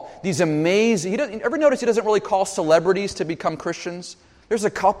call these amazing... Ever notice He doesn't really call celebrities to become Christians? There's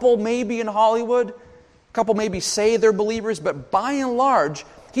a couple maybe in Hollywood. A couple maybe say they're believers, but by and large,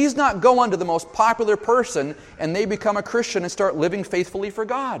 He's not going to the most popular person and they become a Christian and start living faithfully for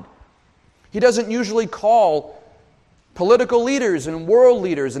God. He doesn't usually call political leaders and world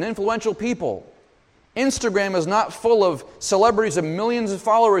leaders and influential people. Instagram is not full of celebrities and millions of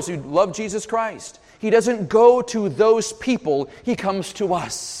followers who love Jesus Christ. He doesn't go to those people. He comes to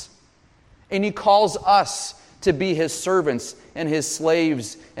us. And He calls us to be His servants and His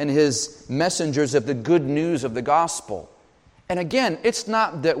slaves and His messengers of the good news of the gospel. And again, it's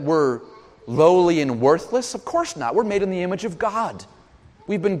not that we're lowly and worthless. Of course not. We're made in the image of God.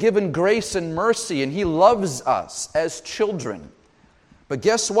 We've been given grace and mercy, and He loves us as children. But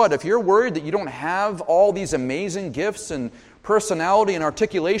guess what? If you're worried that you don't have all these amazing gifts and personality and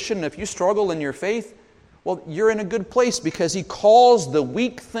articulation, if you struggle in your faith, well, you're in a good place, because He calls the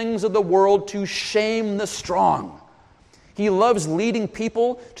weak things of the world to shame the strong. He loves leading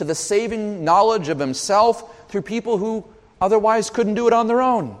people to the saving knowledge of Himself through people who otherwise couldn't do it on their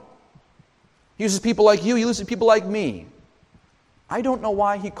own. He uses people like you. He uses people like me. I don't know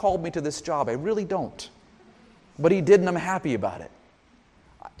why He called me to this job. I really don't. But He did, and I'm happy about it.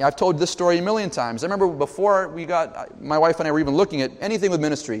 I've told this story a million times. I remember before my wife and I were even looking at anything with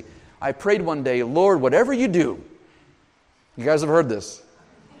ministry, I prayed one day, Lord, whatever you do, you guys have heard this,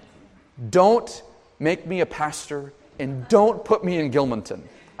 don't make me a pastor and don't put me in Gilmanton.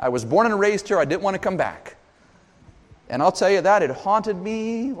 I was born and raised here. I didn't want to come back. And I'll tell you that, it haunted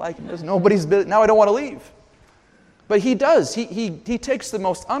me like there's nobody's business. Now I don't want to leave. But he does. He takes the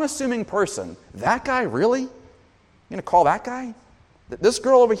most unassuming person. That guy, really? You're going to call that guy? This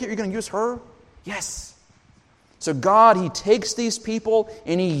girl over here, you're going to use her? Yes. So God, He takes these people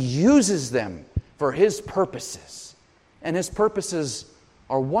and He uses them for His purposes. And His purposes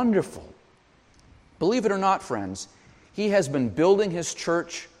are wonderful. Believe it or not, friends, He has been building His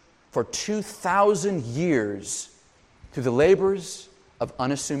church for 2,000 years through the labors of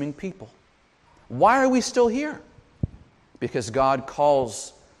unassuming people. Why are we still here? Because God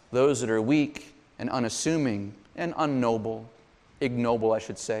calls those that are weak and unassuming and ignoble, I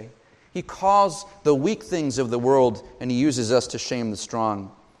should say. He calls the weak things of the world, and He uses us to shame the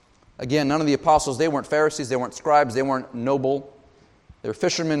strong. Again, none of the apostles, they weren't Pharisees, they weren't scribes, they weren't noble. They were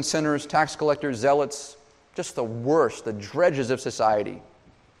fishermen, sinners, tax collectors, zealots, just the worst, the dredges of society.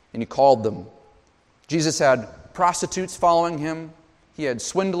 And He called them. Jesus had prostitutes following Him. He had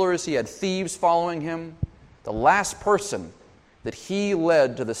swindlers, He had thieves following Him. The last person that He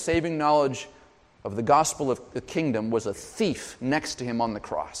led to the saving knowledge of the gospel of the kingdom was a thief next to Him on the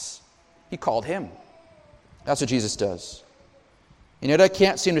cross. He called him. That's what Jesus does. And yet I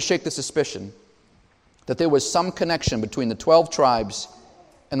can't seem to shake the suspicion that there was some connection between the 12 tribes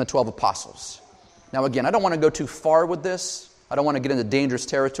and the 12 apostles. Now again, I don't want to go too far with this. I don't want to get into dangerous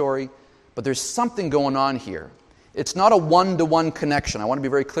territory. But there's something going on here. It's not a one-to-one connection. I want to be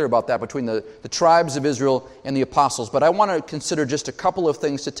very clear about that between the tribes of Israel and the apostles. But I want to consider just a couple of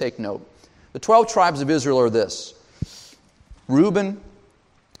things to take note. The 12 tribes of Israel are this: Reuben,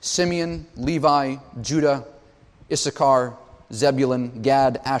 Simeon, Levi, Judah, Issachar, Zebulun,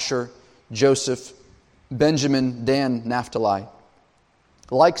 Gad, Asher, Joseph, Benjamin, Dan, Naphtali.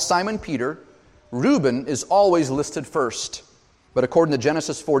 Like Simon Peter, Reuben is always listed first. But according to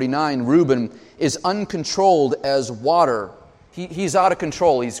Genesis 49, Reuben is uncontrolled as water. He's out of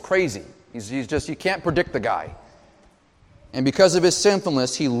control. He's crazy. He's just, you can't predict the guy. And because of his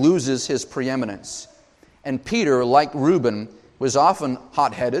sinfulness, he loses his preeminence. And Peter, like Reuben, was often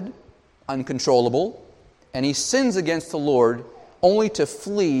hot-headed, uncontrollable, and he sins against the Lord only to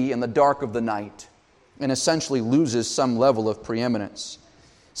flee in the dark of the night and essentially loses some level of preeminence.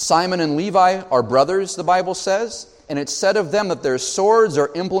 Simon and Levi are brothers, the Bible says, and it's said of them that their swords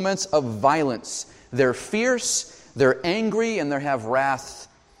are implements of violence. They're fierce, they're angry, and they have wrath.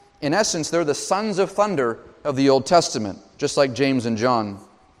 In essence, they're the sons of thunder of the Old Testament, just like James and John.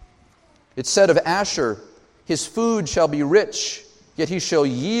 It's said of Asher, his food shall be rich, yet he shall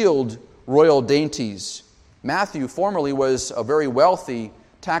yield royal dainties. Matthew formerly was a very wealthy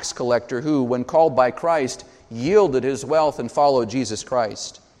tax collector who, when called by Christ, yielded his wealth and followed Jesus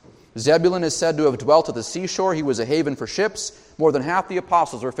Christ. Zebulun is said to have dwelt at the seashore. He was a haven for ships. More than half the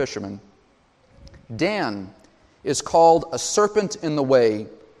apostles were fishermen. Dan is called a serpent in the way,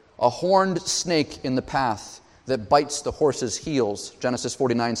 a horned snake in the path that bites the horse's heels. Genesis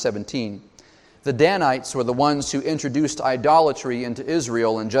 49:17. The Danites were the ones who introduced idolatry into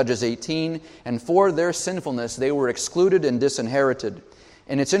Israel in Judges 18, and for their sinfulness they were excluded and disinherited.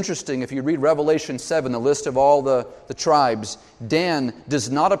 And it's interesting, if you read Revelation 7, the list of all the tribes, Dan does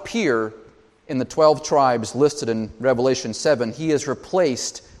not appear in the 12 tribes listed in Revelation 7. He is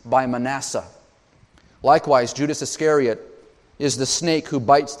replaced by Manasseh. Likewise, Judas Iscariot is the snake who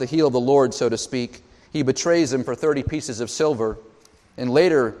bites the heel of the Lord, so to speak. He betrays him for 30 pieces of silver. And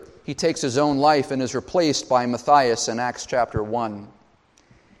later, he takes his own life and is replaced by Matthias in Acts chapter 1.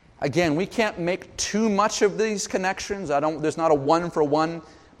 Again, we can't make too much of these connections. There's not a one-for-one,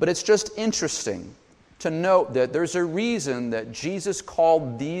 but it's just interesting to note that there's a reason that Jesus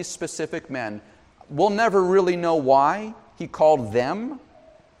called these specific men. We'll never really know why He called them,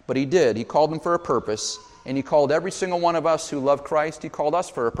 but He did. He called them for a purpose, and He called every single one of us who love Christ, He called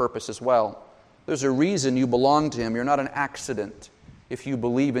us for a purpose as well. There's a reason you belong to Him. You're not an accident. If you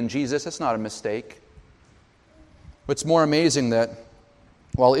believe in Jesus, it's not a mistake. What's more amazing that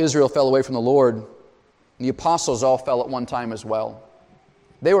while Israel fell away from the Lord, the apostles all fell at one time as well.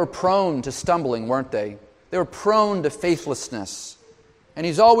 They were prone to stumbling, weren't they? They were prone to faithlessness. And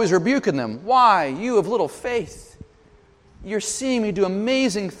He's always rebuking them. Why? You of little faith. You're seeing me do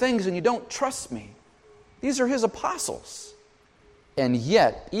amazing things and you don't trust me. These are His apostles. And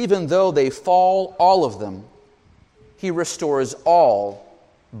yet, even though they fall, all of them, He restores all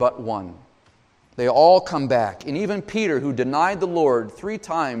but one. They all come back. And even Peter, who denied the Lord 3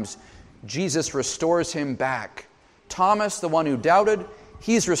 times, Jesus restores him back. Thomas, the one who doubted,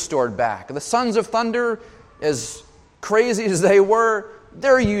 he's restored back. The sons of thunder, as crazy as they were,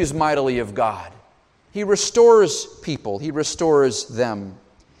 they're used mightily of God. He restores people. He restores them.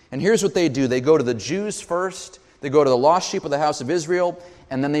 And here's what they do. They go to the Jews first. They go to the lost sheep of the house of Israel.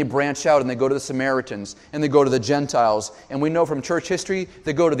 And then they branch out and they go to the Samaritans. And they go to the Gentiles. And we know from church history,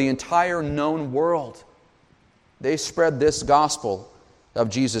 they go to the entire known world. They spread this gospel of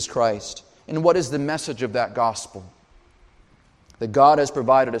Jesus Christ. And what is the message of that gospel? That God has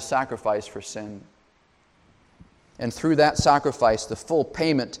provided a sacrifice for sin. And through that sacrifice, the full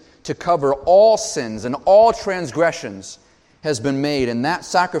payment to cover all sins and all transgressions has been made. And that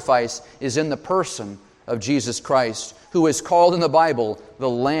sacrifice is in the person of Jesus Christ, who is called in the Bible the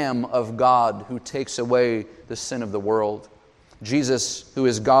Lamb of God who takes away the sin of the world. Jesus, who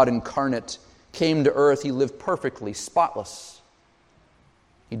is God incarnate, came to earth. He lived perfectly, spotless.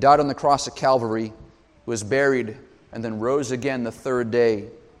 He died on the cross at Calvary, was buried, and then rose again the 3rd day.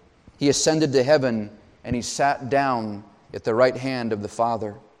 He ascended to heaven, and He sat down at the right hand of the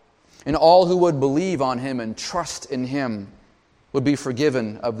Father. And all who would believe on Him and trust in Him would be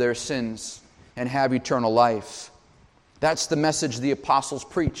forgiven of their sins and have eternal life. That's the message the apostles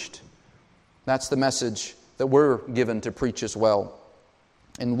preached. That's the message that we're given to preach as well.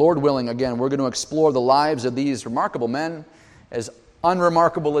 And Lord willing, again, we're going to explore the lives of these remarkable men. As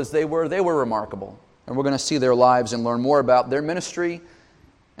unremarkable as they were remarkable. And we're going to see their lives and learn more about their ministry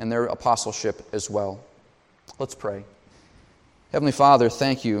and their apostleship as well. Let's pray. Heavenly Father,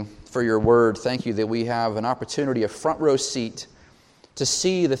 thank You for Your word. Thank You that we have an opportunity, a front row seat, to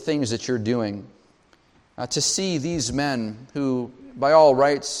see the things that You're doing. To see these men who, by all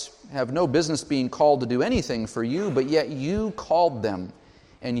rights, have no business being called to do anything for You, but yet You called them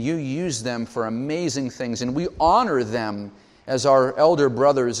and You used them for amazing things. And we honor them as our elder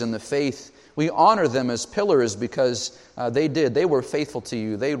brothers in the faith. We honor them as pillars because they were faithful to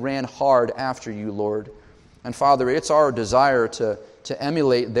You. They ran hard after You, Lord. And Father, it's our desire to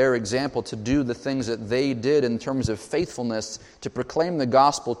emulate their example, to do the things that they did in terms of faithfulness, to proclaim the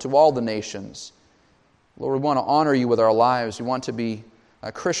gospel to all the nations. Lord, we want to honor You with our lives. We want to be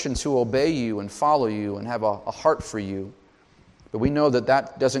Christians who obey You and follow You and have a heart for You. But we know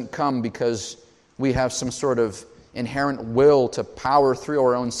that doesn't come because we have some sort of inherent will to power through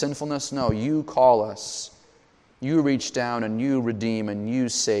our own sinfulness. No, You call us. You reach down and You redeem and You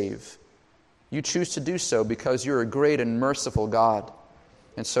save. You choose to do so because You're a great and merciful God.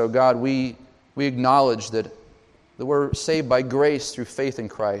 And so, God, we acknowledge that we're saved by grace through faith in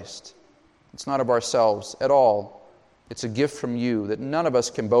Christ. It's not of ourselves at all. It's a gift from You that none of us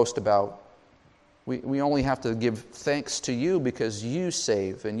can boast about. We only have to give thanks to You because You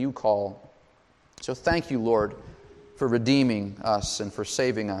save and You call. So thank You, Lord, for redeeming us and for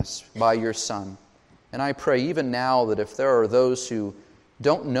saving us by Your Son. And I pray even now that if there are those who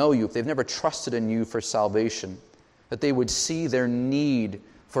don't know You, if they've never trusted in You for salvation, that they would see their need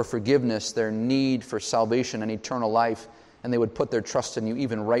for forgiveness, their need for salvation and eternal life, and they would put their trust in You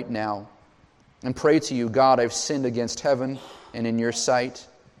even right now. And pray to You, God, I've sinned against heaven and in Your sight.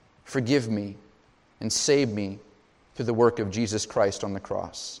 Forgive me and save me through the work of Jesus Christ on the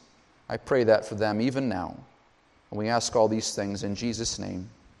cross. I pray that for them even now. And we ask all these things in Jesus' name.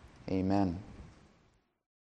 Amen.